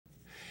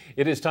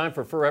It is time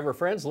for Forever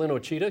Friends. Lynne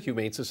Ouchida,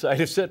 Humane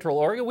Society of Central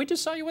Oregon. We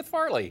just saw you with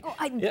Farley. Oh,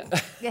 yeah.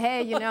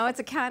 Hey, you know, it's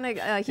a kind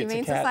of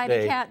Humane cat Society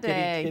day. cat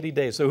day. Kitty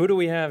day. So who do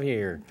we have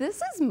here?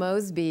 This is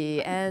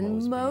Mosby,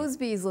 and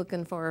Mosby's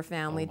looking for a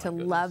family to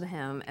goodness. love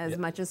him as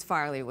much as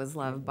Farley was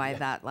loved by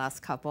that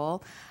last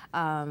couple.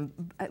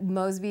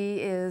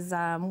 Mosby is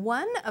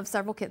one of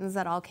several kittens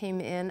that all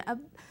came in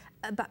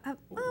about,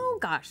 oh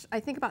gosh, I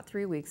think about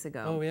 3 weeks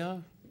ago. Oh yeah?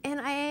 And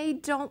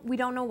we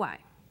don't know why.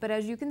 But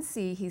as you can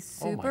see, he's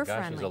super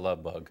friendly. He's a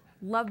love bug.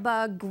 Love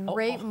bug,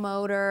 great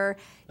motor.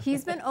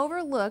 He's been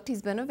overlooked.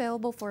 He's been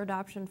available for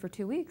adoption for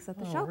 2 weeks at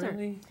the shelter.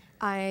 Really?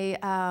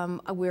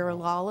 We're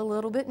all a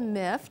little bit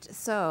miffed.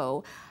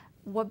 So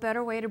what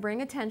better way to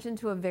bring attention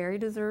to a very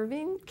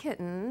deserving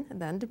kitten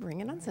than to bring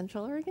it on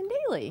Central Oregon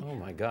Daily? Oh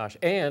my gosh.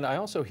 And I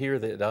also hear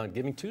that on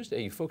Giving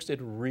Tuesday, you folks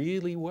did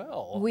really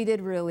well. We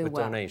did really with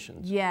well.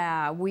 donations.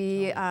 Yeah,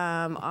 we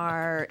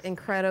are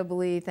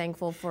incredibly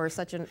thankful for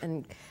such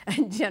a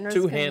generous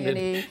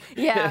community.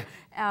 Yeah.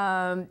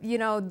 You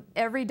know,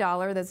 every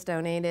dollar that's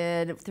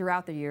donated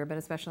throughout the year, but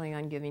especially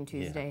on Giving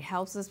Tuesday,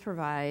 helps us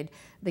provide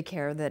the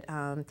care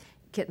that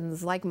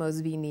kittens like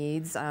Mosby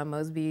needs.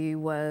 Mosby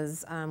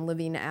was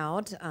living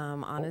out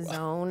on his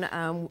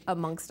own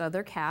amongst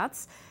other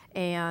cats.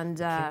 And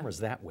the camera's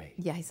that way.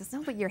 Yeah, he says,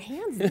 no, but your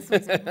hand's this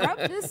way. So rub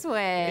this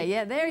way.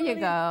 Yeah, there you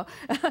go.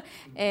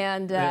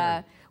 And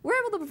we're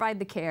able to provide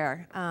the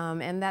care,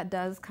 and that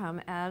does come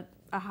at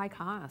a high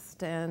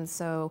cost. And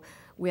so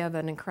we have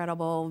an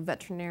incredible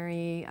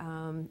veterinary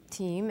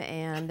team,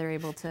 and they're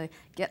able to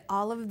get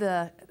all of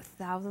the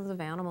thousands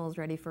of animals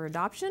ready for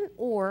adoption,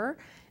 or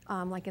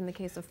like in the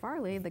case of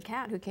Farley, the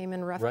cat who came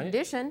in rough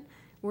condition,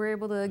 we're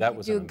able to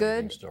do a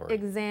good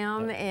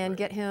exam and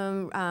get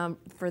him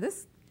for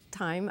this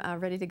time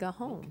ready to go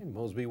home. Okay,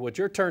 Mosby, what's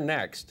your turn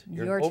next?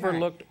 You're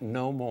overlooked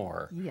no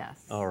more.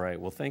 Yes. All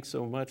right. Well, thanks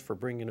so much for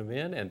bringing them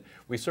in. And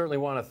we certainly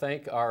want to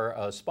thank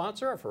our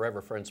sponsor, our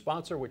Forever Friends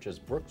sponsor, which is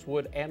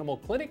Brookswood Animal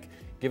Clinic,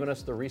 giving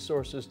us the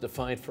resources to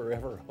find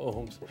forever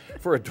homes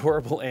for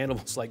adorable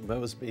animals like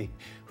Mosby,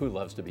 who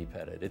loves to be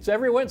petted. It's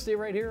every Wednesday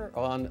right here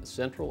on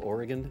Central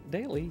Oregon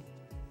Daily.